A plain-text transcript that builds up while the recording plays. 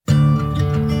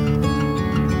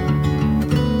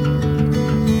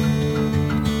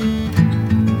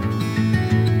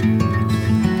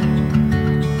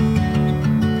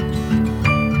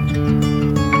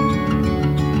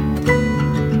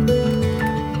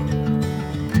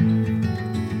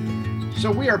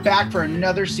So we are back for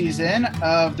another season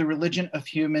of the Religion of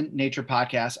Human Nature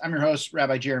podcast. I'm your host,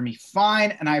 Rabbi Jeremy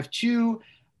Fine, and I have two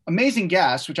amazing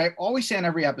guests, which I always say in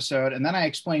every episode, and then I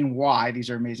explain why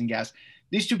these are amazing guests.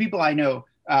 These two people I know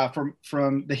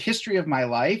from the history of my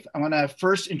life. I want to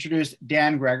first introduce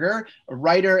Dan Gregor, a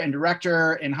writer and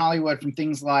director in Hollywood from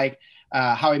things like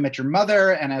How I Met Your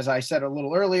Mother, and as I said a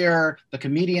little earlier, The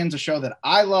Comedians, a show that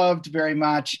I loved very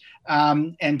much.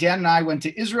 And Dan and I went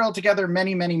to Israel together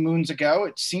many, many moons ago.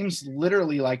 It seems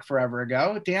literally like forever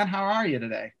ago. Dan, how are you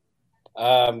today?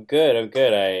 I'm good.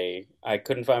 I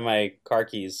couldn't find my car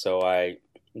keys, so I'm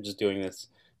just doing this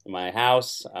in my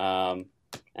house, and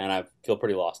I feel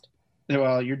pretty lost.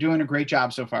 Well, you're doing a great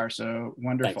job so far, so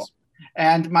wonderful. Thanks.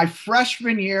 And my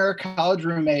freshman year college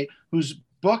roommate, whose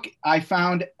book I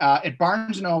found at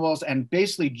Barnes & Noble's and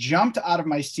basically jumped out of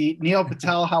my seat, Neel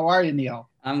Patel. How are you, Neel?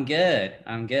 I'm good.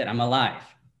 I'm alive.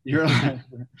 You're alive.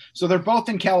 So they're both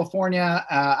in California.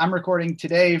 I'm recording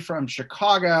today from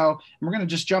Chicago. And we're going to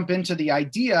just jump into the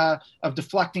idea of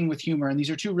deflecting with humor. And these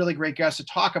are two really great guests to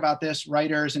talk about this,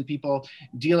 writers and people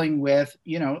dealing with,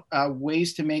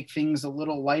 ways to make things a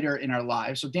little lighter in our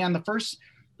lives. So Dan, the first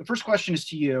question is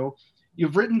to you.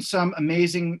 You've written some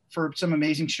amazing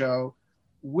show.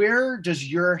 Where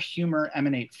does your humor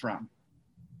emanate from?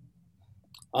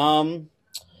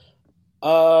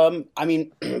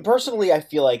 Personally, I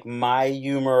feel like my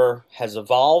humor has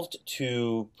evolved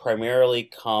to primarily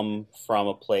come from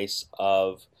a place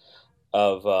of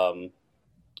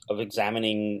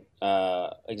examining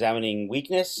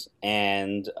weakness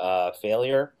and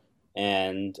failure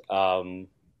and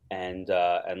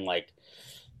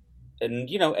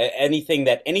anything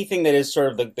that is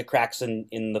sort of the cracks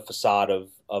in the facade of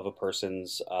a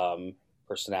person's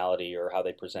personality or how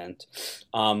they present.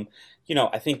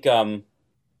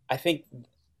 I think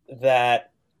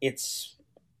that it's,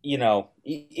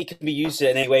 it can be used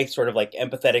in any way, sort of like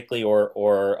empathetically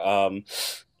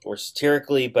or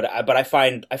satirically, but I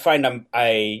find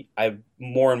I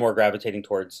more and more gravitating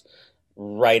towards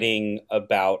writing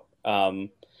about bad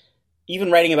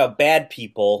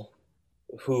people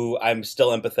who I'm still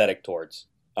empathetic towards.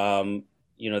 And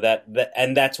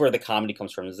that's where the comedy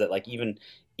comes from, is that like even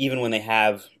when they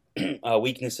have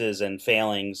weaknesses and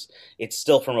failings, it's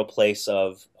still from a place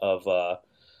of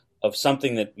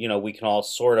something that we can all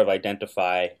sort of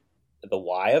identify the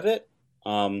why of it.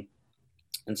 And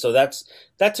so that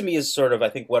to me is sort of, I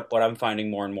think, what I'm finding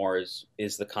more and more is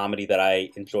the comedy that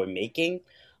I enjoy making.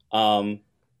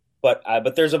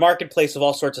 But there's a marketplace of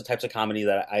all sorts of types of comedy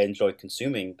that I enjoy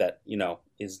consuming that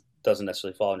doesn't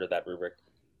necessarily fall under that rubric.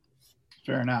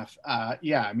 Fair enough.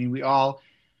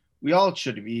 We all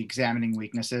should be examining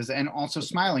weaknesses and also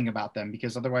smiling about them,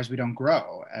 because otherwise we don't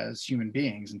grow as human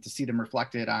beings. And to see them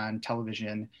reflected on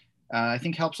television, I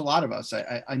think helps a lot of us.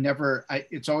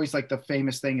 It's always like the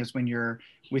famous thing is when you're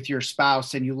with your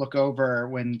spouse and you look over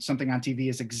when something on TV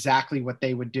is exactly what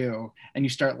they would do, and you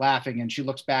start laughing and she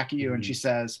looks back at you and she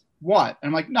says, "What?" And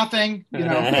I'm like, "Nothing,"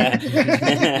 Yeah.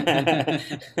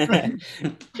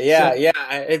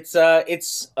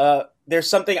 It's there's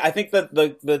something, I think that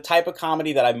the type of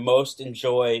comedy that I most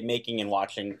enjoy making and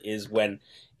watching is the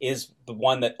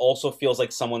one that also feels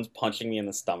like someone's punching me in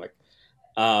the stomach.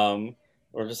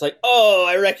 Or just like, oh,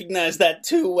 I recognize that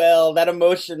too well. That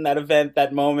emotion, that event,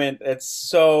 that moment. It's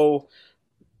so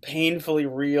painfully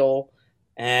real.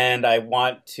 And I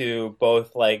want to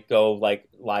both like go like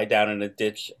lie down in a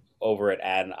ditch over it,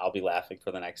 and I'll be laughing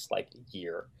for the next like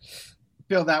year. I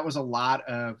feel that was a lot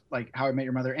of like How I Met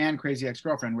Your Mother and Crazy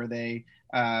Ex-Girlfriend, where they,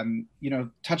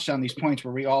 touched on these points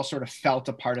where we all sort of felt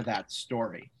a part of that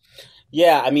story.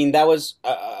 Yeah, I mean, that was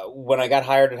when I got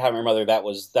hired at How I Met Your Mother. That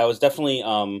was definitely.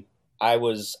 I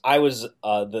was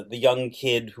the young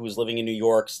kid who was living in New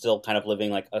York, still kind of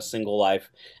living like a single life,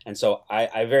 and so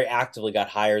I very actively got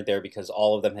hired there because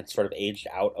all of them had sort of aged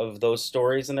out of those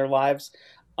stories in their lives.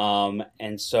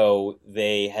 And so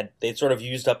they'd sort of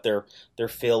used up their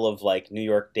fill of like New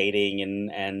York dating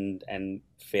and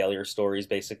failure stories,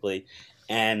 basically.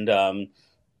 And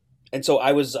so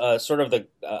I was sort of a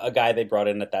guy they brought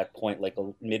in at that point, like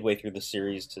midway through the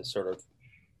series, to sort of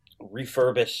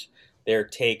refurbish their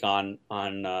take on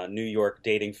New York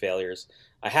dating failures.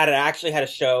 I actually had a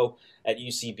show at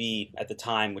UCB at the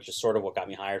time, which is sort of what got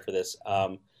me hired for this,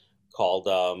 called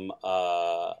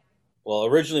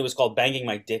originally it was called Banging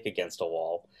My Dick Against a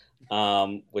Wall,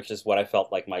 which is what I felt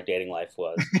like my dating life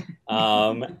was.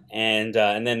 And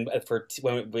then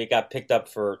when we got picked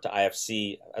up to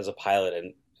IFC as a pilot,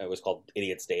 and it was called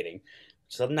Idiots Dating,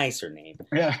 which is a nicer name.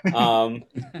 Yeah.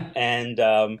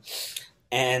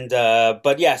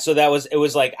 But yeah, so it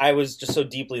was like I was just so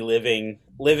deeply living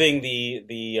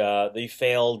the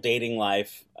failed dating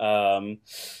life,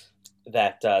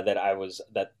 that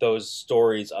those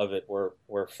stories of it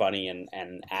were funny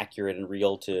and accurate and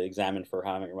real to examine for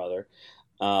How I Met Your Mother.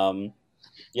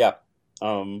 Yeah,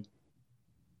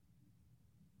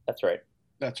 that's right.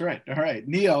 That's right. All right,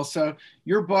 Neel. So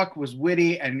your book was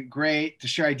witty and great to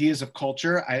share ideas of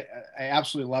culture. I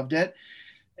absolutely loved it.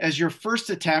 As your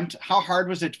first attempt, how hard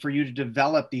was it for you to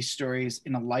develop these stories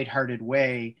in a lighthearted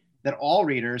way that all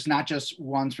readers, not just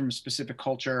ones from a specific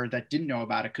culture that didn't know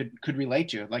about it, could relate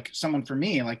to? Like someone for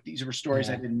me, like these were stories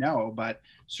I didn't know, but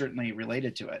certainly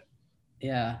related to it.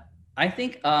 Yeah. I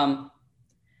think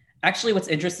actually what's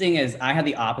interesting is I had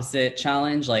the opposite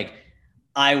challenge. Like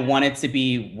I wanted to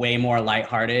be way more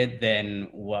lighthearted than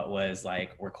what was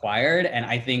like required. And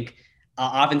I think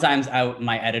oftentimes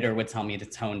my editor would tell me to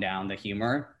tone down the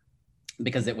humor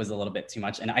because it was a little bit too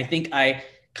much. And I think I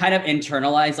kind of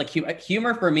internalized like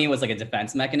humor for me was like a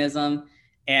defense mechanism.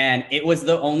 And it was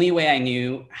the only way I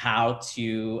knew how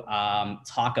to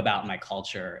talk about my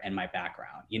culture and my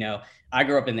background. You know, I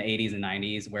grew up in the 80s and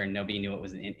 90s where nobody knew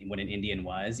what an Indian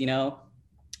was, you know?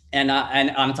 And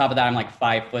on top of that, I'm like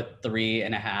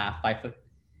 5'3.5",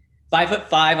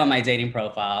 5'5" on my dating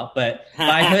profile, but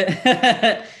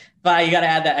 5'5", you got to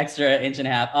add that extra 1.5 inches.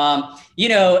 You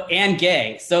know, and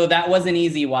gay. So that wasn't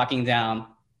easy walking down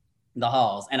the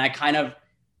halls. And I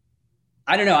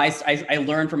don't know. I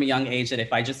learned from a young age that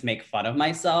if I just make fun of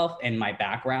myself and my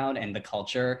background and the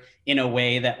culture in a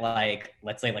way that like,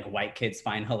 let's say like white kids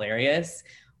find hilarious,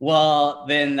 well,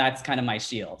 then that's kind of my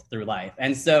shield through life.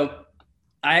 And so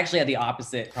I actually had the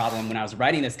opposite problem when I was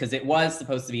writing this because it was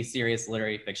supposed to be serious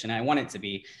literary fiction. I want it to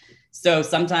be. So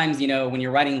sometimes, you know, when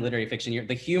you're writing literary fiction,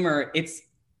 the humor, it's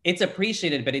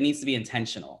appreciated, but it needs to be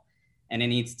intentional and it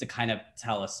needs to kind of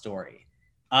tell a story.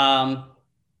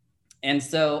 And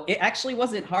so it actually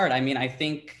wasn't hard. I mean, I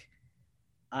think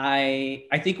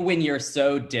when you're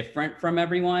so different from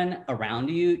everyone around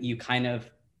you, you kind of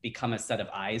become a set of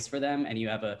eyes for them and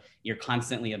you're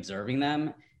constantly observing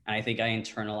them. And I think I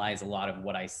internalized a lot of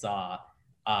what I saw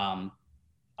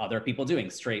other people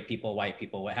doing, straight people, white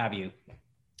people, what have you.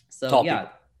 So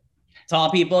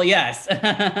tall people, yes.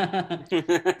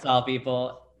 Tall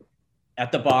people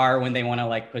at the bar when they want to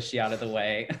like push you out of the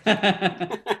way.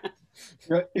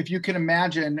 If you can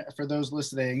imagine, for those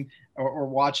listening or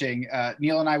watching,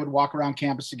 Neel and I would walk around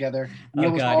campus together.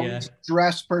 Neel was always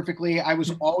dressed perfectly. I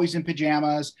was always in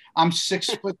pajamas. I'm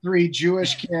 6'3"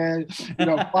 Jewish kid,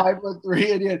 5'3"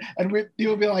 Indian. And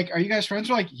Neel would be like, "Are you guys friends?"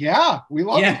 We're like, "Yeah, we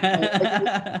love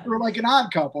it." We're like an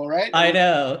odd couple, right? I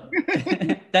know.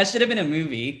 That should have been a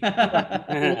movie.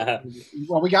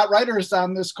 Well, we got writers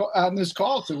on this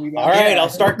call, so we got. All right, I'll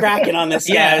start cracking on this,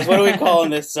 guys. What are we calling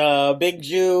this? Big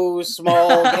Jew,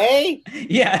 small gay?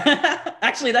 Yeah.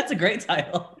 Actually, that's a great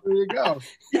title. There you go.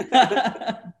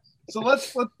 So let's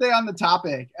stay on the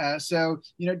topic.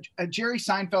 Jerry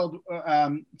Seinfeld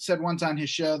said once on his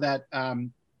show that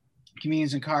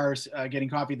comedians in cars getting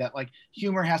coffee, that like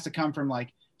humor has to come from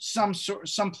like some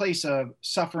place of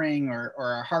suffering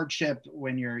or a hardship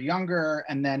when you're younger,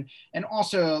 and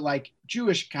also like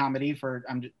Jewish comedy.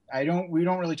 We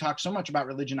don't really talk so much about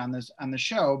religion on the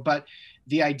show, but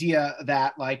the idea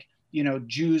that like,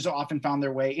 Jews often found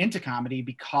their way into comedy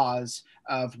because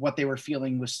of what they were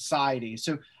feeling with society.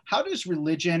 So how does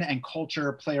religion and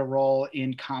culture play a role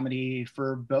in comedy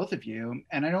for both of you?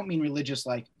 And I don't mean religious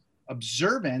like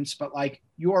observance, but like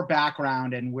your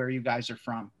background and where you guys are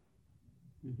from.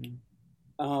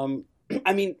 Mm-hmm.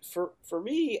 I mean, for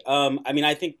me,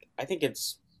 I think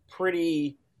it's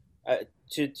pretty,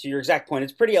 to your exact point,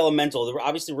 it's pretty elemental.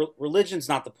 Obviously, religion's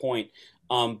not the point,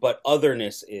 but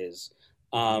otherness is.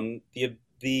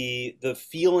 The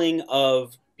feeling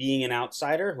of being an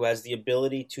outsider who has the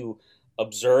ability to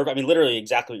observe. I mean, literally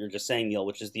exactly what you're just saying, Neel,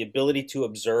 which is the ability to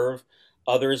observe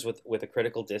others with a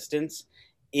critical distance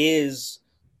is,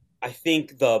 I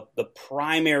think, the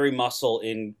primary muscle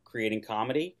in creating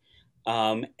comedy.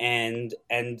 And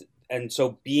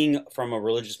so being from a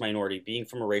religious minority, being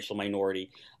from a racial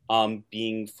minority,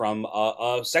 being from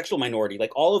a sexual minority,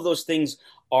 like all of those things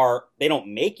they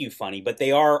don't make you funny, but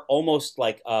they are almost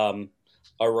like a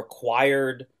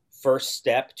required first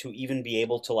step to even be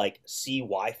able to like see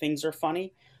why things are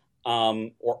funny,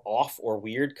 or off or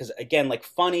weird. Because again, like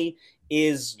funny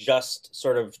is just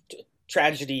sort of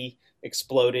tragedy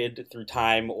exploded through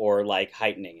time or like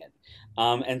heightening it.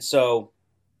 And so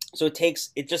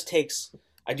it just takes,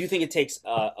 I do think it takes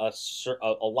a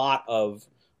lot of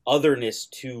otherness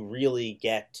to really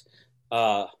get,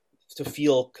 to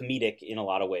feel comedic in a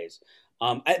lot of ways.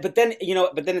 But then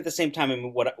at the same time, I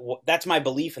mean, what that's my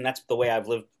belief, and that's the way I've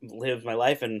lived my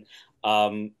life, and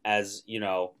as you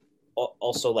know,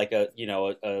 also like a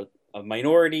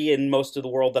minority in most of the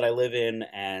world that I live in,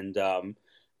 and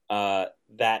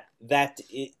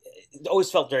it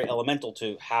always felt very elemental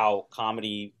to how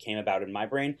comedy came about in my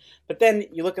brain. But then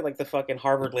you look at like the fucking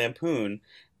Harvard Lampoon,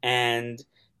 and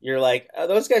you're like, oh,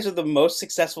 those guys are the most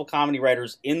successful comedy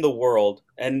writers in the world,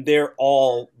 and they're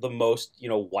all the most,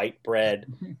 white bread,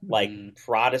 like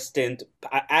Protestant,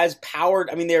 as powered.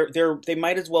 I mean, they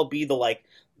might as well be the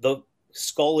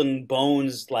skull and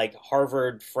bones like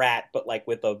Harvard frat, but like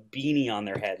with a beanie on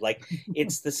their head. Like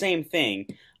it's the same thing.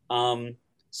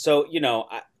 So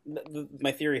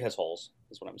my theory has holes,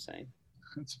 is what I'm saying.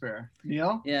 That's fair.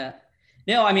 Neel? Yeah.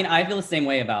 No, I mean, I feel the same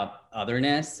way about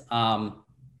otherness.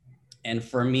 And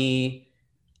for me,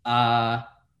 I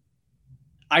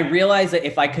realized that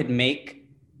if I could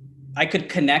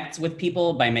connect with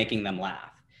people by making them laugh.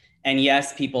 And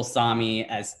yes, people saw me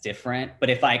as different, but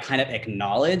if I kind of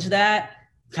acknowledge that,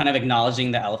 kind of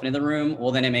acknowledging the elephant in the room, well,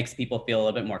 then it makes people feel a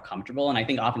little bit more comfortable. And I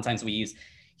think oftentimes we use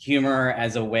humor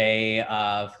as a way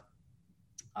of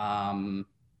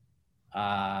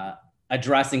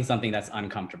addressing something that's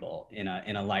uncomfortable in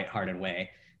a lighthearted way.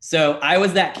 So I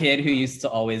was that kid who used to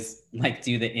always like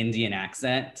do the Indian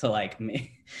accent to like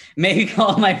make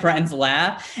all my friends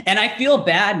laugh. And I feel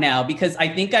bad now because I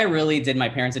think I really did my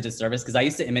parents a disservice because I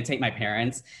used to imitate my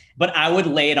parents, but I would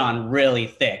lay it on really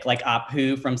thick, like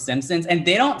Apu from Simpsons, and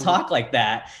they don't talk like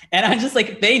that. And I'm just like,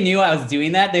 if they knew I was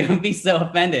doing that, they would be so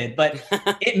offended. But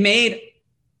it made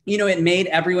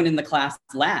everyone in the class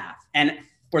laugh. And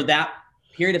for that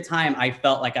period of time, I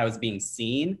felt like I was being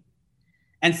seen.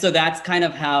 And so that's kind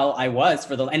of how I was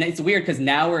and it's weird because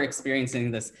now we're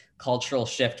experiencing this cultural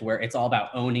shift where it's all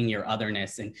about owning your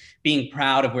otherness and being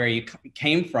proud of where you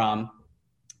came from.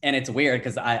 And it's weird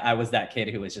because I was that kid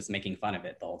who was just making fun of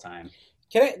it the whole time.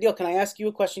 Neel, can I ask you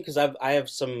a question? Because I have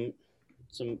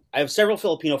several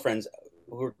Filipino friends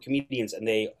who are comedians, and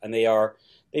they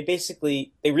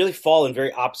really fall in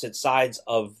very opposite sides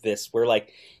of this, where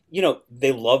like,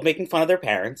 they love making fun of their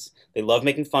parents. They love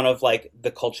making fun of like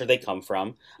the culture they come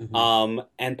from. Mm-hmm.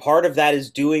 And part of that is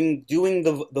doing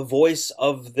the voice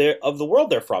of the world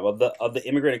they're from, of the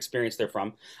immigrant experience they're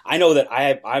from. I know that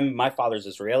my father's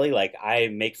Israeli. Like I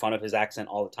make fun of his accent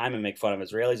all the time and make fun of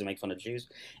Israelis and make fun of Jews.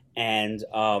 And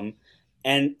but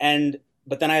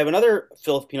then I have another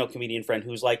Filipino comedian friend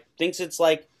who's like, thinks it's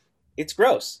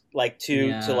gross, like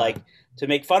to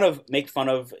make fun of,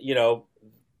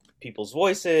 people's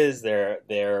voices,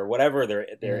 their whatever,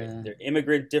 their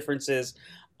immigrant differences.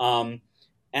 And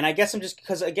I guess I'm just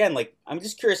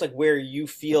curious, like where you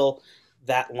feel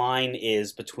that line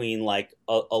is between like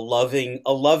a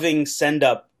loving send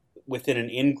up within an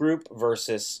in group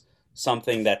versus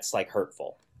something that's like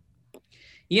hurtful.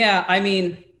 Yeah, I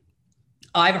mean,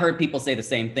 I've heard people say the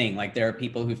same thing. Like there are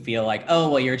people who feel like,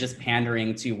 oh, well, you're just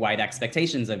pandering to white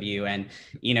expectations of you and,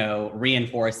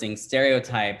 reinforcing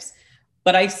stereotypes.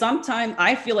 But I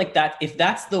feel like that if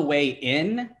that's the way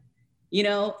in,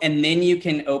 and then you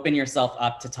can open yourself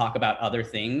up to talk about other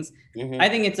things, mm-hmm. I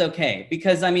think it's okay.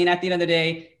 Because I mean, at the end of the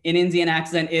day, an Indian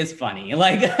accent is funny.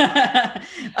 Like,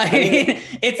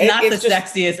 it's not the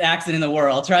sexiest accent in the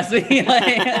world, trust me.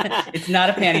 Like, it's not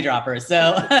a panty dropper.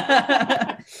 So,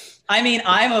 I mean,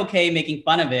 I'm okay making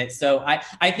fun of it. So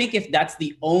I think if that's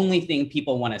the only thing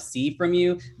people want to see from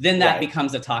you, then that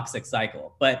becomes a toxic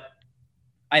cycle. But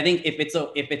I think if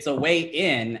it's a way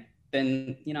in,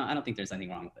 then I don't think there's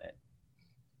anything wrong with it.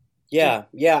 Yeah.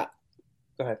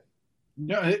 Go ahead.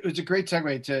 No, it was a great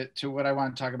segue to what I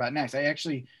want to talk about next. I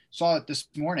actually saw it this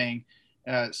morning.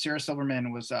 Sarah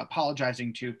Silverman was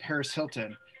apologizing to Paris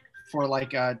Hilton for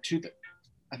like I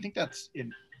think that's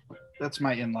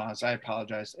my in-laws. I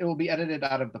apologize. It will be edited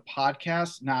out of the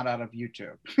podcast, not out of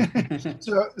YouTube.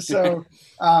 So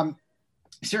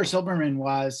Sarah Silverman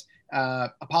was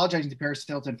apologizing to Paris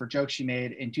Hilton for jokes she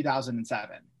made in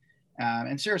 2007.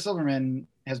 And Sarah Silverman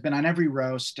has been on every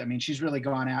roast. I mean, she's really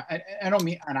gone out. I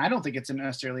don't think it's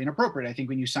necessarily inappropriate. I think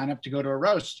when you sign up to go to a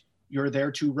roast, you're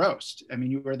there to roast. I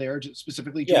mean, you were there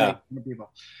specifically to make fun of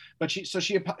people. But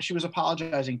she was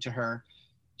apologizing to her.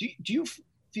 Do you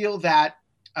feel that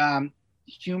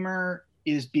humor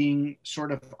is being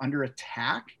sort of under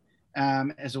attack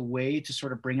as a way to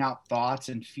sort of bring out thoughts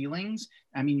and feelings?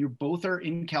 I mean, you both are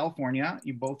in California.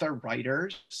 You both are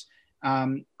writers.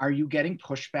 Are you getting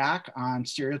pushback on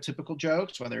stereotypical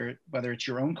jokes, whether it's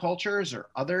your own cultures or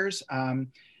others?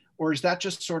 Or is that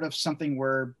just sort of something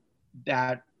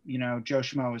that Joe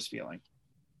Schmo is feeling?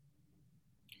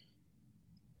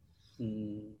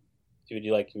 Would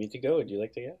you like me to go? Would you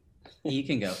like to go? You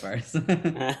can go first.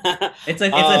 It's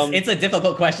Um, a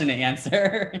difficult question to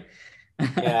answer.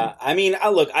 yeah, I mean,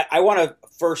 look, I want to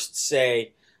first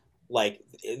say, like,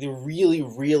 the really,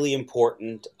 really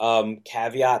important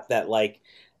caveat that, like,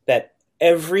 that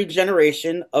every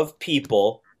generation of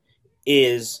people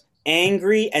is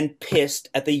angry and pissed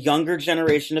at the younger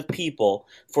generation of people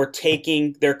for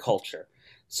taking their culture.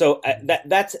 So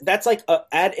that's like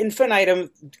ad infinitum,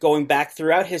 going back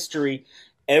throughout history.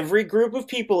 Every group of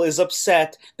people is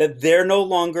upset that they're no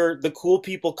longer the cool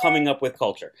people coming up with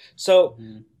culture. So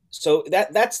Mhm.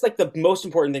 that's like the most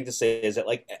important thing to say, is that,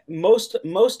 like, most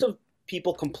of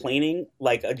people complaining,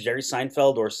 like a Jerry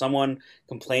Seinfeld or someone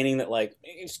complaining that, like,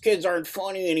 these kids aren't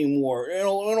funny anymore, they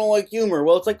don't like humor.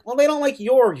 Well, it's like, well, they don't like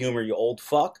your humor, you old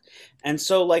fuck. And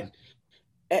so, like,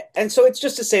 and so it's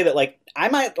just to say that, like, I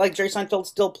might like Jerry Seinfeld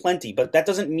still plenty, but that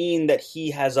doesn't mean that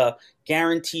he has a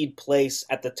guaranteed place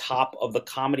at the top of the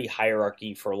comedy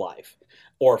hierarchy for life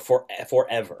or for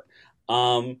forever.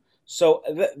 So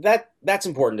that's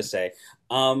important to say.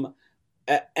 And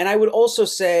I would also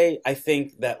say, I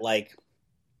think that, like,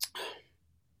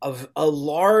 of a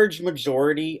large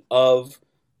majority of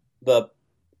the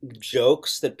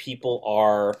jokes that people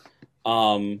are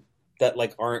that,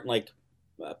 like, aren't, like,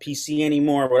 PC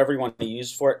anymore, whatever you want to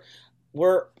use for it,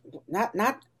 were not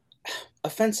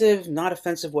offensive, not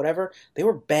offensive, whatever. They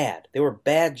were bad. They were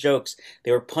bad jokes.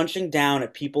 They were punching down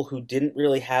at people who didn't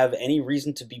really have any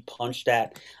reason to be punched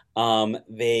at.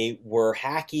 They were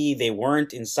hacky. They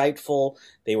weren't insightful.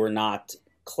 They were not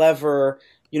clever.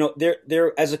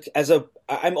 They're as a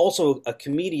I'm also a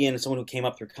comedian, someone who came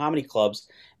up through comedy clubs,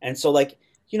 and so, like,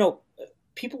 you know,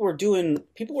 people were doing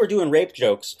rape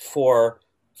jokes for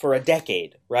a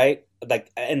decade, right?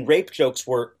 Like, and rape jokes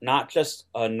were not just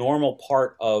a normal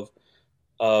part of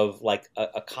like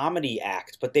a comedy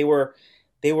act, but they were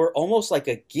almost like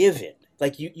a given.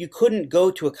 Like, you couldn't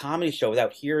go to a comedy show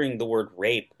without hearing the word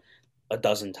rape a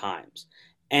dozen times,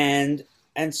 and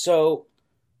and so,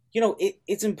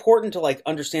 it's important to, like,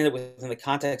 understand that within the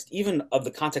context, even of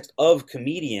the context of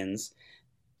comedians,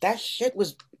 that shit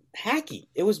was hacky.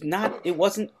 It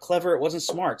wasn't clever, it wasn't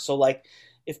smart. So, like,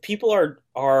 if people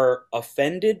are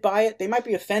offended by it, they might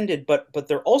be offended, but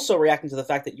they're also reacting to the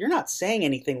fact that you're not saying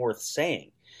anything worth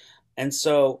saying. And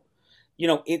so,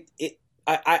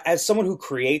 as someone who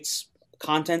creates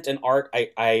content and art,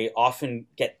 I often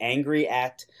get angry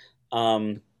at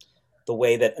um, the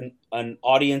way that an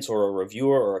audience or a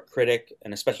reviewer or a critic,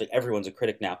 and especially everyone's a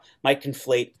critic now, might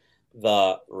conflate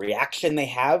the reaction they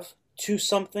have to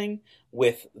something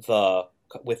with the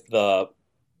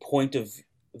point of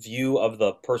view of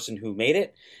the person who made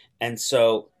it. And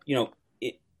so,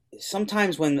 it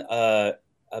sometimes when a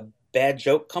bad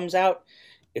joke comes out,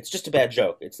 it's just a bad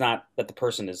joke. It's not that the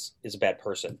person is a bad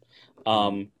person.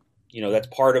 That's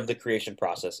part of the creation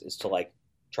process, is to, like,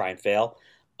 try and fail.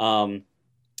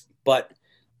 But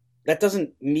that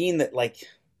doesn't mean that, like,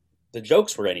 the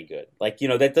jokes were any good. Like,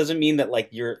 that doesn't mean that, like,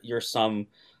 you're some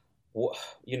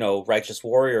righteous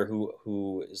warrior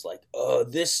who is like, oh,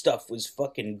 this stuff was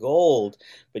fucking gold,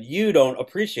 but you don't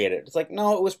appreciate it. It's like,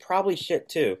 no, it was probably shit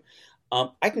too.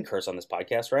 I can curse on this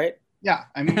podcast, right? Yeah,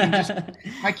 I mean,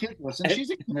 my kid listen.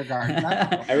 She's in kindergarten.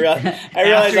 I realize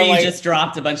After I'm you like, just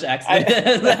dropped a bunch of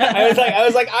expletives. I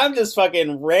was like, I'm just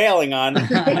fucking railing on.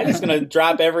 I'm just gonna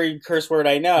drop every curse word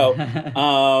I know.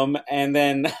 And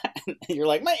then you're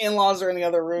like, my in-laws are in the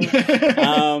other room.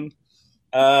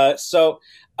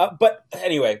 But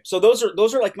anyway, so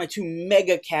those are like my two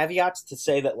mega caveats to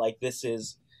say that, like, this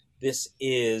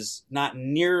is not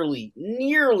nearly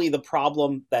the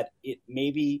problem that it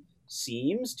maybe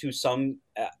seems to some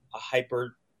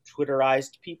hyper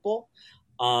Twitterized people.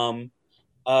 But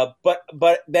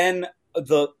then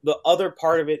the other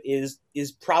part of it is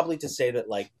probably to say that,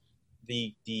 like,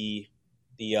 the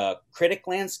critic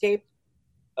landscape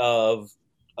of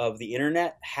the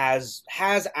internet has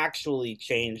actually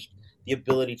changed the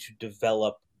ability to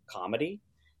develop comedy,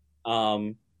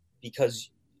 because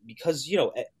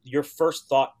your first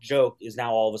thought joke is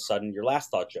now all of a sudden your last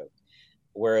thought joke,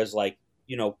 whereas, like,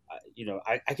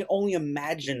 I can only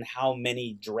imagine how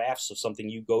many drafts of something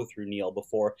you go through, Neel,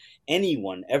 before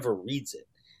anyone ever reads it.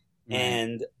 Right.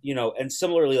 And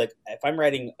similarly, like, if I'm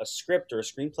writing a script or a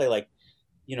screenplay, like,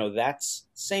 that's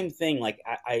same thing. Like,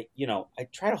 I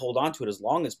try to hold on to it as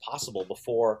long as possible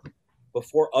before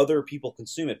other people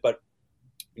consume it. But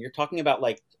you're talking about,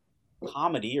 like,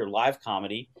 comedy or live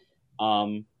comedy.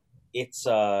 It's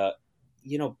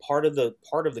part of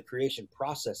the creation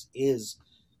process is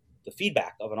the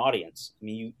feedback of an audience. I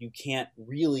mean, you can't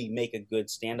really make a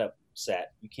good stand-up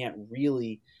set. You can't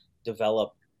really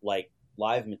develop, like,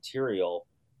 live material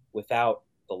without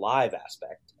the live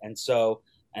aspect. And so,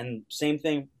 and same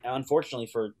thing, unfortunately,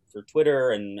 for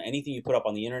Twitter and anything you put up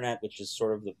on the internet, which is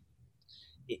sort of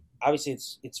obviously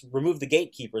it's removed the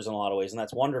gatekeepers in a lot of ways, and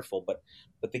that's wonderful. But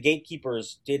the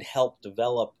gatekeepers did help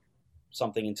develop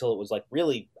something until it was like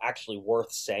really actually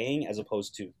worth saying, as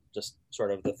opposed to just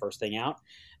sort of the first thing out.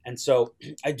 And so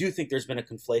I do think there's been a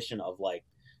conflation of like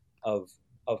of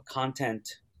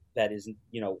content that is,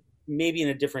 maybe in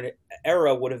a different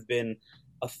era would have been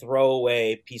a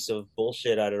throwaway piece of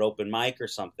bullshit at an open mic or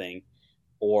something,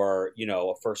 or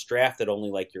a first draft that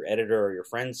only like your editor or your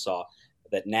friends saw,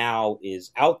 that now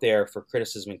is out there for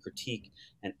criticism and critique,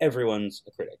 and everyone's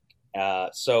a critic.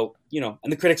 So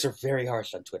and the critics are very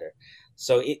harsh on Twitter.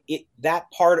 So that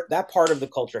part of the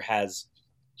culture has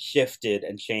shifted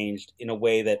and changed in a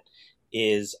way that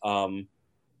is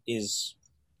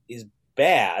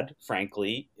bad,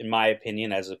 frankly, in my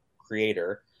opinion, as a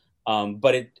creator.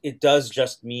 But it does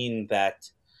just mean that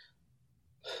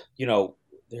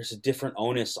there's a different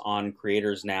onus on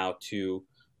creators now to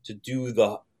do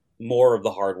the more of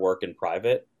the hard work in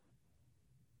private.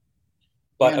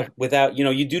 But without,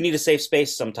 you do need a safe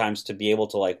space sometimes to be able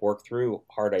to like work through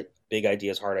hard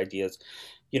ideas.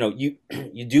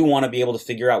 You do want to be able to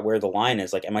figure out where the line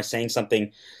is. Like, am I saying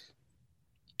something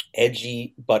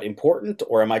edgy but important,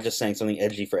 or am I just saying something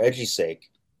edgy for edgy's sake?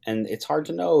 And it's hard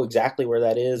to know exactly where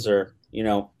that is, or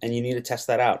and you need to test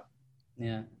that out.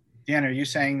 Yeah. Dan, are you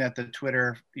saying that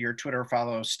your Twitter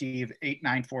follow Steve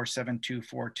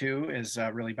 8947242 is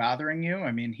really bothering you?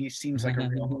 I mean, he seems like a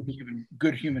real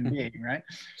good human being, right?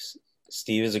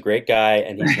 Steve is a great guy,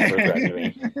 and he's never threatened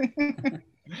me.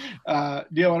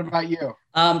 Neel, what about you?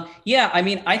 Yeah, I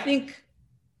mean, I think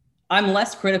I'm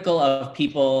less critical of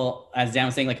people, as Dan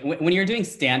was saying, like when you're doing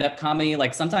stand-up comedy,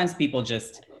 like sometimes people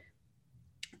just,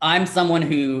 I'm someone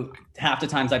who half the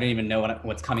times I don't even know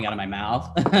what's coming out of my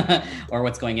mouth or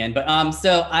what's going in. But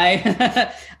so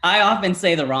I often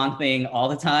say the wrong thing all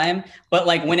the time. But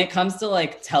like when it comes to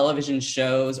like television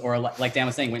shows, or like Dan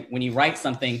was saying, when you write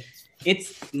something,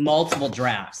 it's multiple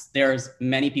drafts. There's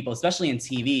many people, especially in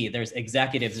TV, there's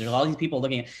executives, there's all these people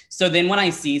looking at. So then when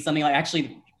I see something like,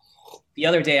 actually the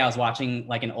other day I was watching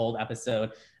like an old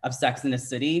episode of Sex and the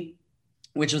City,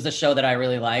 which was a show that I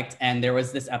really liked. And there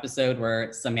was this episode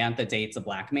where Samantha dates a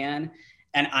black man.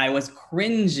 And I was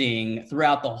cringing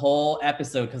throughout the whole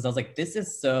episode because I was like, this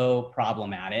is so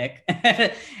problematic.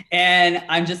 And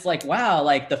I'm just like, wow,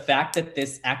 like the fact that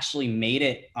this actually made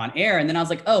it on air. And then I was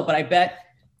like, oh, but I bet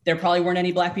there probably weren't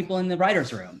any black people in the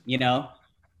writer's room,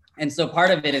 And so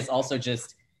part of it is also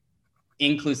just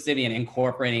inclusivity and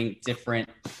incorporating different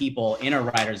people in a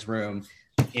writer's room.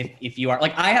 If you are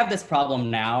like, I have this problem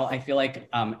now, I feel like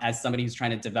as somebody who's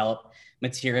trying to develop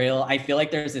material, I feel like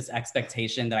there's this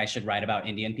expectation that I should write about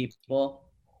Indian people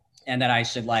and that I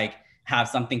should like have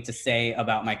something to say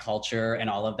about my culture and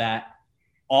all of that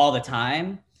all the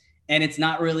time. And it's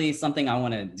not really something I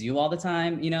want to do all the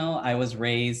time. I was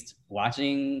raised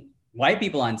watching white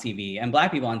people on TV and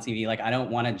black people on TV. Like, I don't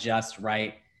want to just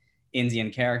write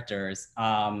Indian characters.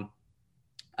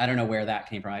 I don't know where that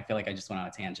came from. I feel like I just went on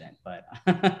a tangent, but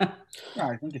yeah,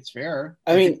 I think it's fair.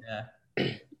 I mean,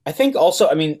 I think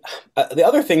also, the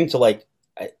other thing to like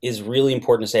is really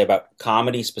important to say about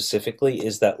comedy specifically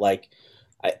is that like,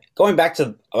 going back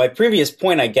to my previous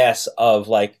point, I guess, of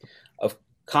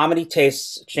comedy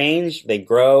tastes change, they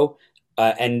grow,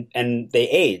 and they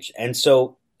age. And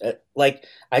so like,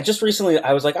 I just recently,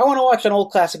 I was like, I want to watch an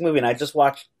old classic movie, and I just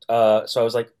watched, so I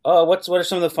was like, oh, what are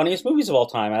some of the funniest movies of all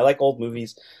time? I like old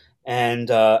movies. And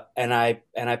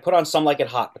I put on Some Like It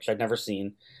Hot, which I'd never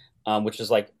seen, which is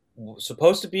like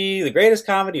supposed to be the greatest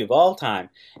comedy of all time.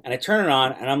 And I turn it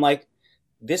on and I'm like,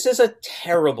 this is a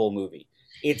terrible movie.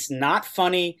 It's not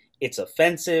funny. It's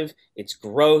offensive. It's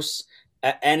gross.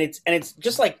 And it's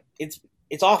just like, it's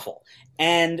awful.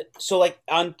 And so like,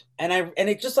 and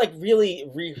it just like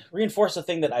really reinforced the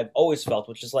thing that I've always felt,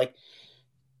 which is like,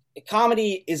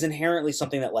 comedy is inherently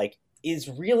something that like is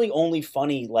really only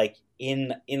funny like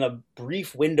in a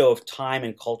brief window of time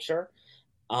and culture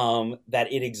that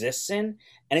it exists in,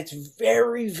 and it's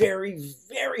very, very,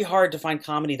 very hard to find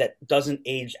comedy that doesn't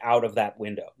age out of that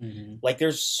window. Mm-hmm. Like,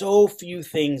 there's so few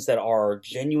things that are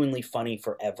genuinely funny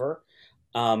forever,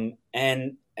 and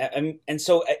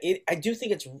so I do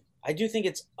think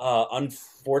it's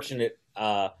unfortunate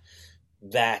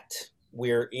that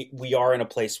we are in a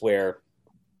place where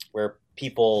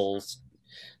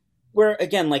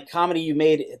again, like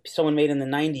comedy someone made in the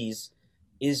 90s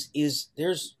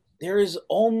there is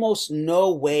almost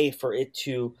no way for it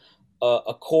to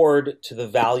accord to the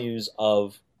values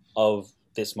of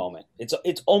this moment.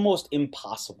 It's almost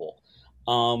impossible.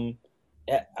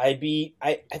 I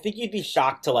think you'd be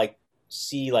shocked to like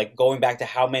see like going back to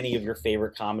how many of your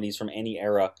favorite comedies from any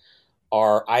era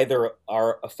are either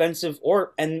are offensive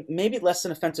or and maybe less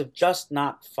than offensive, just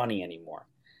not funny anymore.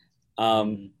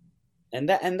 And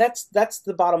that's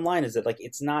the bottom line, is that like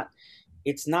it's not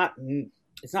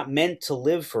meant to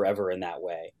live forever in that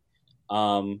way.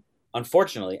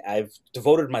 Unfortunately, I've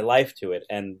devoted my life to it,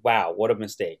 and wow, what a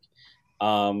mistake.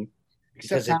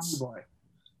 Except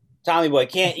Tommy Boy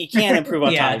you can't improve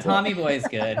on yeah, Tommy Boy is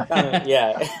good.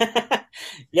 Yeah.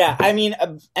 Yeah, I mean,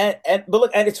 but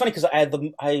look, and it's funny because I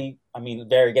mean,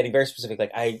 getting very specific.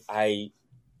 Like I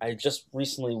just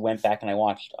recently went back and I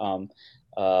watched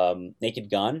Naked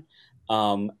Gun,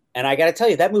 and I got to tell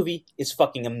you, that movie is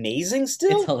fucking amazing.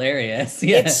 Still, it's hilarious.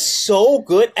 Yeah, it's so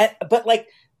good. But like,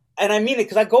 and I mean it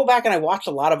because I go back and I watch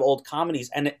a lot of old comedies,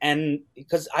 and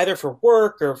because either for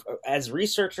work or as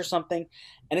research or something,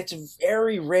 and it's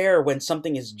very rare when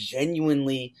something is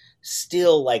genuinely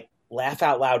still like laugh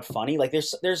out loud funny. Like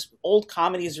there's old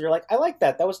comedies where you're like, I like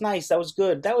that. That was nice. That was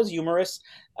good. That was humorous.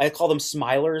 I call them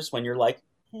smilers, when you're like,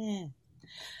 and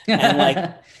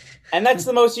like, and that's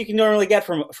the most you can normally get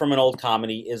from an old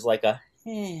comedy, is like a,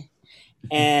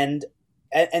 and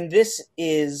this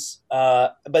is,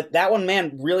 but that one,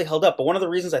 man, really held up. But one of the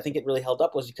reasons I think it really held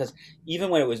up was because even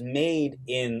when it was made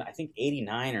in, I think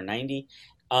 89 or 90,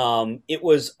 it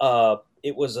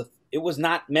was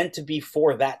not meant to be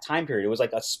for that time period. It was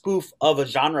like a spoof of a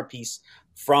genre piece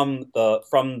from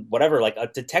whatever, like a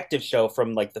detective show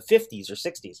from like the 50s or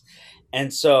 60s.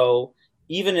 And so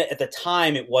even at the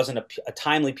time, it wasn't a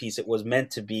timely piece. It was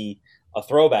meant to be a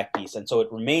throwback piece. And so it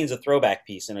remains a throwback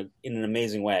piece in an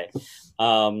amazing way.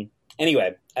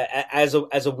 Anyway, as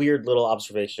a weird little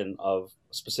observation of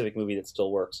a specific movie that still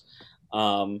works.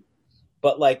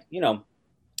 But like, you know,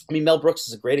 I mean, Mel Brooks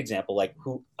is a great example, like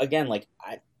who, again, like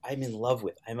I'm in love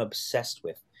with, I'm obsessed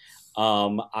with.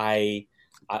 On a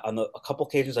couple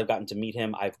occasions I've gotten to meet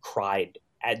him, I've cried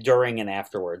during and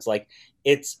afterwards. Like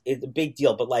it's a big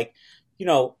deal, but like, you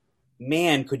know,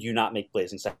 man, could you not make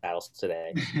Blazing Saddles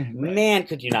today? Right. Man,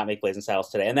 could you not make Blazing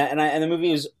Saddles today? And the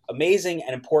movie was amazing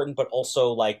and important, but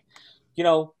also like, you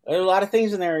know, there are a lot of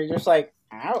things in there you're just like,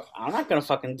 I'm not gonna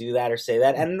fucking do that or say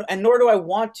that, and nor do I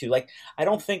want to. Like, I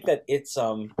don't think that it's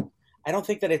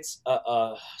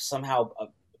somehow a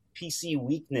PC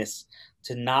weakness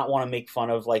to not want to make fun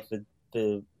of like the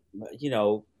you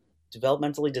know,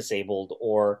 developmentally disabled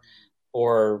or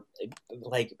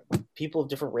like people of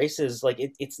different races. Like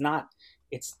it's not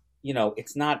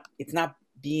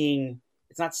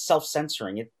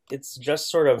self-censoring. It's just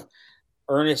sort of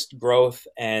earnest growth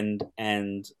and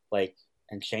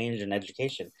change and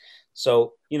education.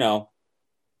 So, you know,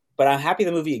 but I'm happy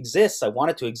the movie exists. I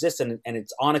want it to exist, and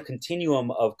it's on a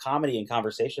continuum of comedy and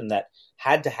conversation that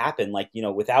had to happen. Like, you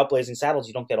know, without Blazing Saddles,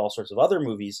 you don't get all sorts of other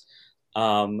movies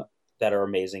that are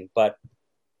amazing, but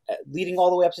leading all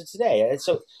the way up to today. And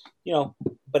so, you know,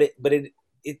 but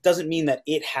it doesn't mean that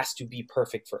it has to be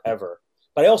perfect forever.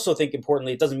 But I also think,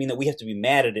 importantly, it doesn't mean that we have to be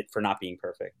mad at it for not being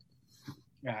perfect.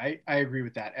 Yeah, I agree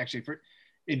with that. Actually,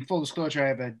 in full disclosure, I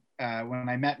have when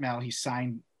I met Mel, he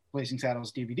signed Blazing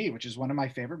Saddles DVD, which is one of my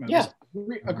favorite movies. Yeah.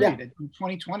 Agreed. Yeah. In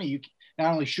 2020, you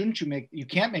not only you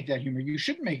can't make that humor, you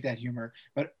shouldn't make that humor,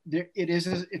 but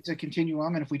it's a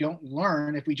continuum. And if we don't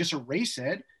learn, if we just erase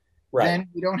it, right, then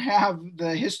we don't have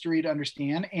the history to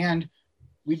understand, and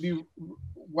we'd be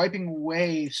wiping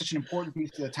away such an important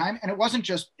piece of the time. And it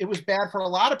was bad for a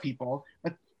lot of people,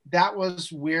 but that was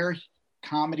where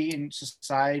comedy in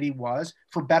society was,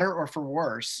 for better or for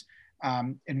worse.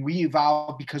 And we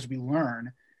evolve because we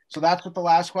learn. So that's what the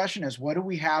last question is. What do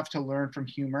we have to learn from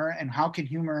humor, and how can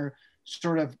humor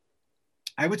sort of,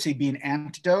 I would say, be an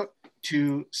antidote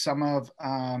to some of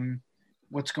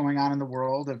what's going on in the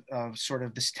world of sort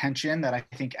of this tension that I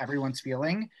think everyone's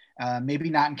feeling. Maybe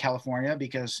not in California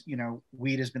because, you know,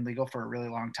 weed has been legal for a really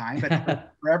long time,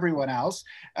 but for everyone else,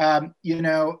 you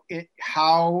know,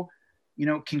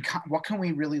 what can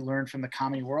we really learn from the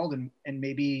comedy world? And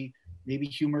maybe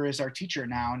humor is our teacher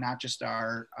now, not just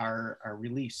our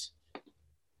release.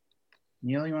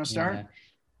 Neel, you want to start?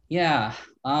 Yeah.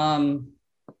 I'm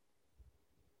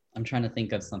trying to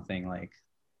think of something like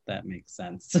that makes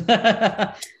sense.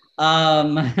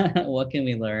 What can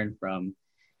we learn from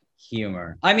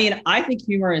humor? I mean, I think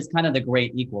humor is kind of the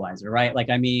great equalizer, right? Like,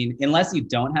 I mean, unless you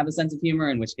don't have a sense of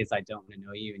humor, in which case I don't want to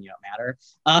know you and you don't matter.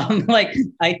 Like,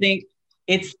 I think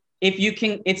it's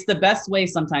the best way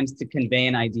sometimes to convey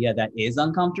an idea that is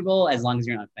uncomfortable, as long as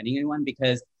you're not offending anyone,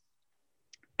 because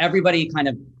everybody kind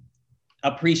of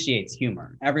appreciates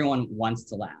humor. Everyone wants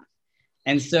to laugh.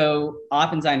 And so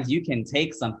oftentimes you can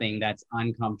take something that's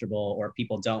uncomfortable or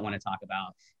people don't want to talk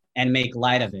about and make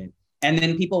light of it. And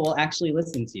then people will actually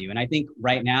listen to you. And I think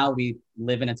right now we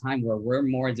live in a time where we're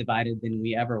more divided than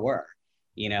we ever were,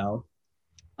 you know?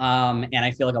 And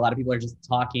I feel like a lot of people are just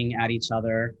talking at each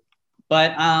other.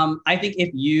 But I think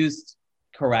if used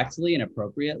correctly and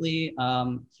appropriately,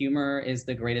 humor is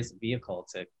the greatest vehicle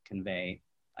to convey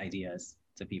ideas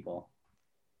to people.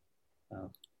 So.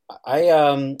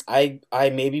 I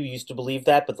maybe used to believe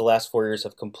that, but the last 4 years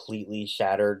have completely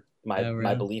shattered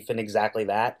my belief in exactly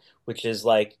that, which is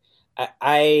like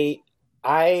I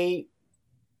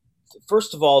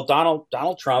first of all,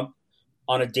 Donald Trump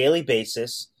on a daily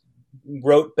basis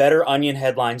wrote better Onion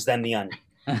headlines than the Onion,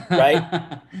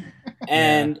 right?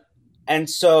 and yeah. And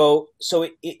so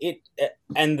it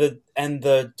and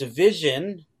the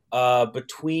division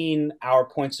between our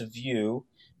points of view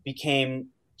became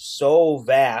so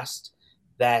vast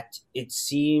that it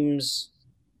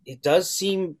does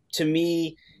seem to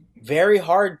me very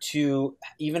hard to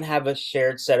even have a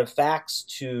shared set of facts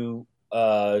to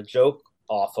joke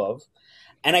off of.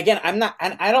 And again,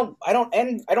 I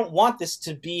don't want this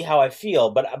to be how I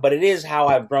feel, but it is how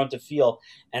I've grown to feel.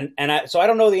 So I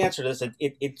don't know the answer to this.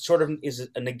 It sort of is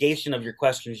a negation of your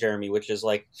question, Jeremy, which is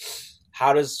like,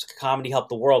 how does comedy help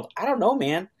the world? I don't know,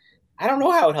 man. I don't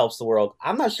know how it helps the world.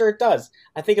 I'm not sure it does.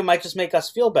 I think it might just make us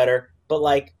feel better,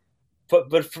 but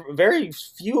for very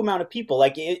few amount of people,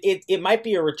 like it might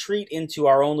be a retreat into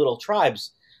our own little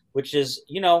tribes, which is,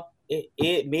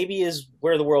 it maybe is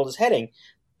where the world is heading.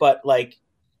 But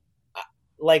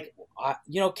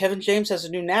Kevin James has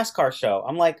a new NASCAR show.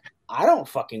 I'm like, I don't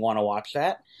fucking want to watch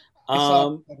that. I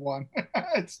saw that one.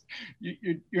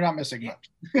 You're not missing much.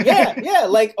 yeah.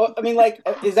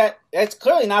 That's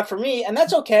clearly not for me, and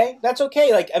that's okay. That's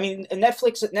okay. Like, I mean,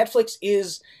 Netflix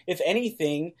is, if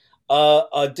anything,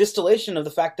 a distillation of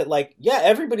the fact that, like, yeah,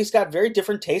 everybody's got very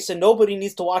different tastes, and nobody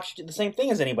needs to watch the same thing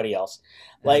as anybody else.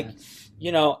 Like,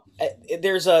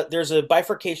 there's a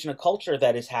bifurcation of culture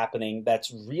that is happening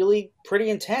that's really pretty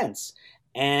intense.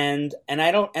 And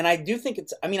I do think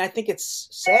I think it's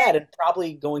sad and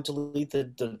probably going to lead to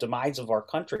the demise of our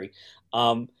country.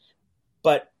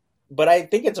 But I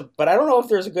think but I don't know if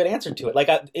there's a good answer to it. Like,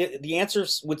 the answer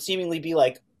would seemingly be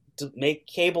like to make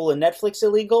cable and Netflix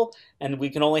illegal, and we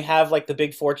can only have like the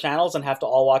big 4 channels and have to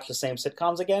all watch the same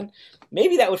sitcoms again.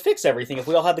 Maybe that would fix everything if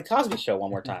we all had the Cosby Show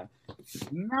one more time.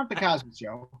 Not the Cosby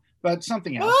Show, but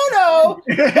something else. Oh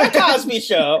no, the Cosby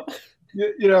Show.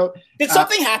 Did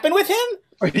something happen with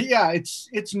him? Yeah,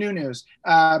 it's new news.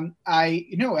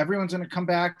 Everyone's going to come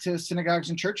back to synagogues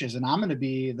and churches, and I'm going to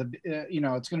be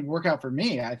it's going to work out for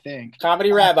me, I think.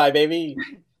 Comedy rabbi, baby.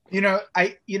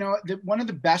 One of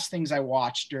the best things I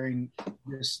watched during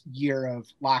this year of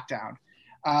lockdown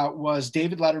was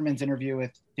David Letterman's interview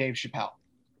with Dave Chappelle,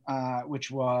 which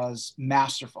was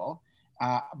masterful.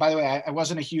 By the way, I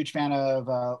wasn't a huge fan of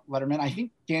Letterman. I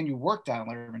think, Dan, you worked on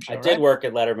Letterman show, I did work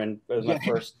at Letterman. It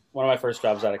was one of my first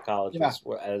jobs out of college.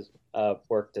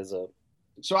 Worked as a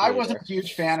So I wasn't a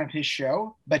huge fan of his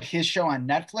show, but his show on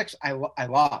Netflix, I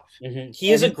love. Mm-hmm.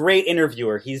 He is a great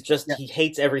interviewer. He's just, he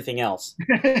hates everything else.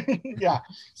 Yeah.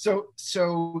 So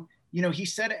he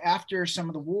said after some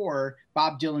of the war,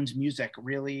 Bob Dylan's music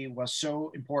really was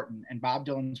so important, and Bob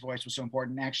Dylan's voice was so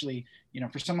important. Actually,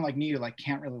 for someone like me who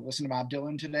can't really listen to Bob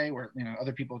Dylan today, where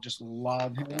other people just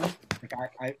love him,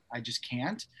 I just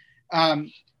can't.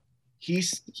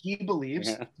 He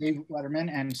believes, Dave Letterman,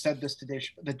 and said this to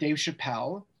that Dave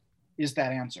Chappelle is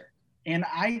that answer, and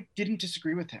I didn't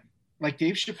disagree with him. Like,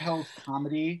 Dave Chappelle's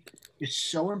comedy is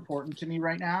so important to me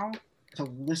right now to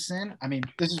listen. I mean,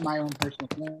 this is my own personal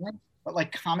feeling,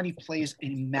 but comedy plays a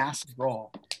massive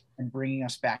role in bringing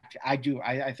us back. I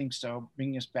think so,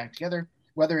 bringing us back together,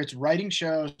 whether it's writing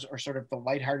shows or sort of the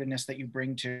lightheartedness that you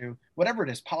bring to whatever it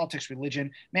is, politics,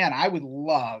 religion. Man, I would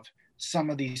love some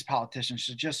of these politicians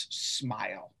to just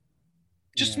smile.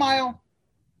 Smile.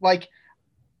 Like,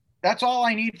 that's all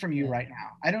I need from you right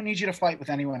now. I don't need you to fight with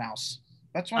anyone else.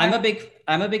 That's why I'm a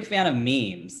big fan of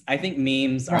memes. I think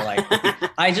memes are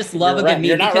I just love a good meme.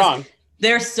 You're not wrong.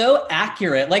 They're so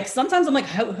accurate. Like, sometimes I'm like,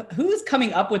 who's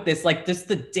coming up with this? Like, just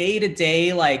the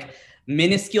day-to-day,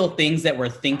 minuscule things that we're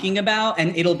thinking about,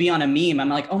 and it'll be on a meme. I'm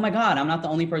like, oh my God, I'm not the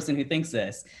only person who thinks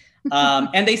this.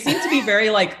 And they seem to be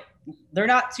very they're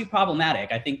not too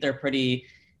problematic. I think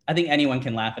anyone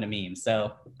can laugh at a meme.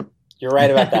 So you're right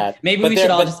about that. Maybe we should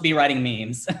all just be writing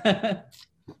memes.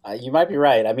 You might be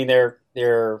right. I mean, they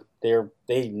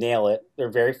nail it. They're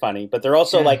very funny, but they're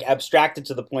also abstracted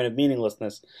to the point of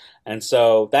meaninglessness. And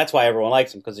so that's why everyone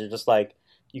likes them, because you're just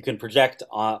you can project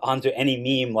onto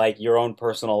any meme your own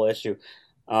personal issue.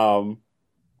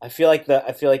 I feel like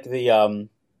the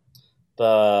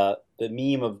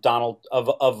meme of Donald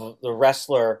of the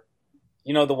wrestler,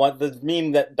 the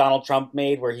meme that Donald Trump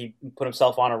made where he put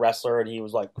himself on a wrestler and he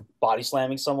was like body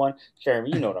slamming someone.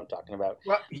 Jeremy, you know what I'm talking about.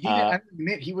 Well,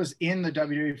 he was in the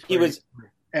WWE. He was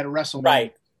at a WrestleMania,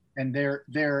 right, and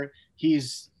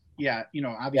he's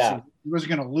obviously he wasn't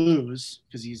going to lose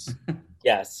because he's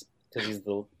yes. Because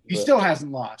he still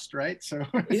hasn't lost, right? So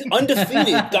he's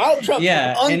undefeated. Donald Trump,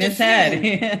 undefeated. In his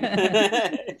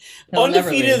head,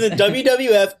 undefeated in the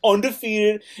WWF,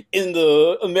 undefeated in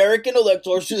the American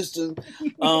electoral system.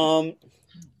 Anyway,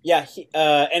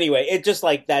 it just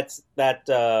like that's that.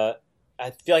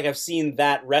 I feel like I've seen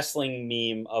that wrestling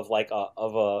meme of like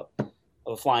a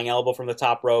flying elbow from the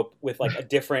top rope with like a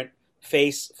different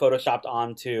face photoshopped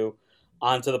onto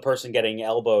the person getting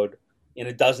elbowed in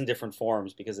a dozen different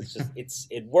forms, because it's just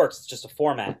it works. It's just a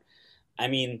format. I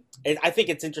mean, I think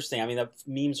it's interesting. I mean, the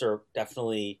memes are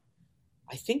definitely.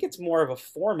 I think it's more of a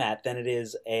format than it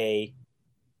is an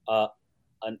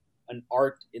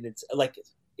art. And it's like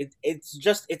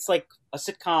it's like a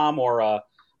sitcom or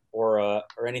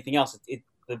anything else. It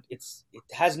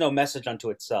has no message unto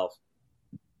itself.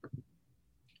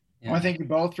 I want to thank you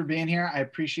both for being here. I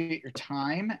appreciate your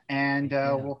time, and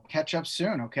we'll catch up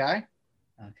soon. Okay.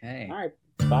 Okay. All right.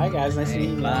 Bye, guys. Nice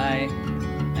meeting you. Bye.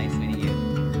 Nice meeting you.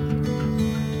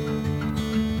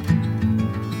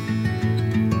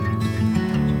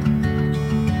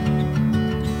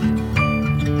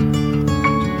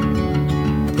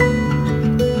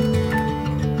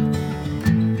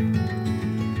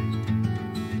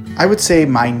 I would say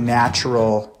my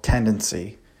natural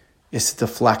tendency is to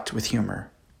deflect with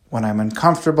humor. When I'm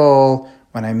uncomfortable,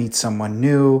 when I meet someone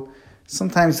new,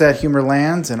 sometimes that humor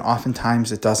lands and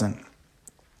oftentimes it doesn't.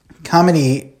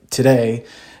 Comedy today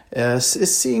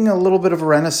is seeing a little bit of a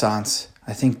renaissance.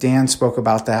 I think Dan spoke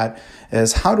about that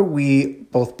as how do we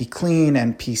both be clean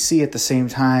and PC at the same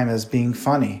time as being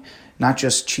funny, not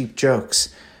just cheap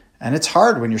jokes. And it's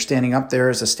hard when you're standing up there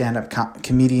as a stand-up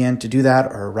comedian to do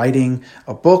that, or writing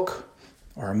a book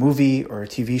or a movie or a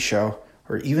TV show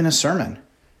or even a sermon.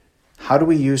 How do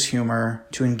we use humor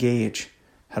to engage?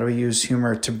 How do we use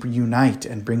humor to unite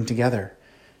and bring together?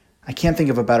 I can't think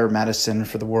of a better medicine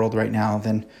for the world right now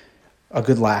than a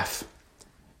good laugh.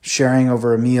 Sharing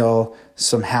over a meal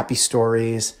some happy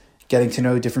stories, getting to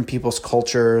know different people's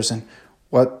cultures and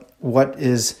what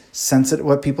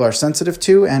people are sensitive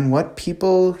to and what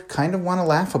people kind of want to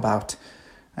laugh about.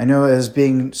 I know, as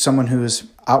being someone who's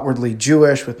outwardly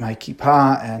Jewish with my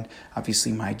kippah and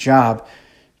obviously my job,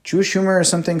 Jewish humor is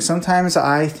something sometimes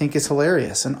I think is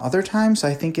hilarious, and other times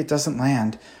I think it doesn't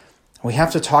land. We have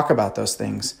to talk about those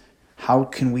things. How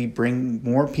can we bring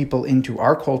more people into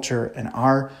our culture and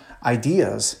our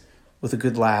ideas with a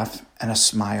good laugh and a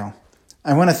smile?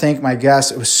 I want to thank my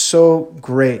guests. It was so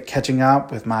great catching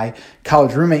up with my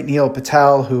college roommate, Neel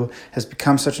Patel, who has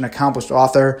become such an accomplished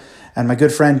author, and my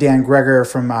good friend, Dan Gregor,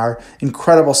 from our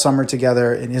incredible summer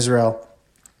together in Israel.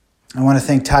 I want to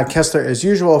thank Todd Kessler, as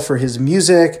usual, for his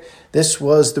music. This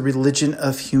was the Religion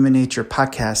of Human Nature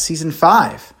podcast, Season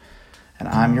 5. And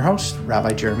I'm your host,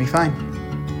 Rabbi Jeremy Fine.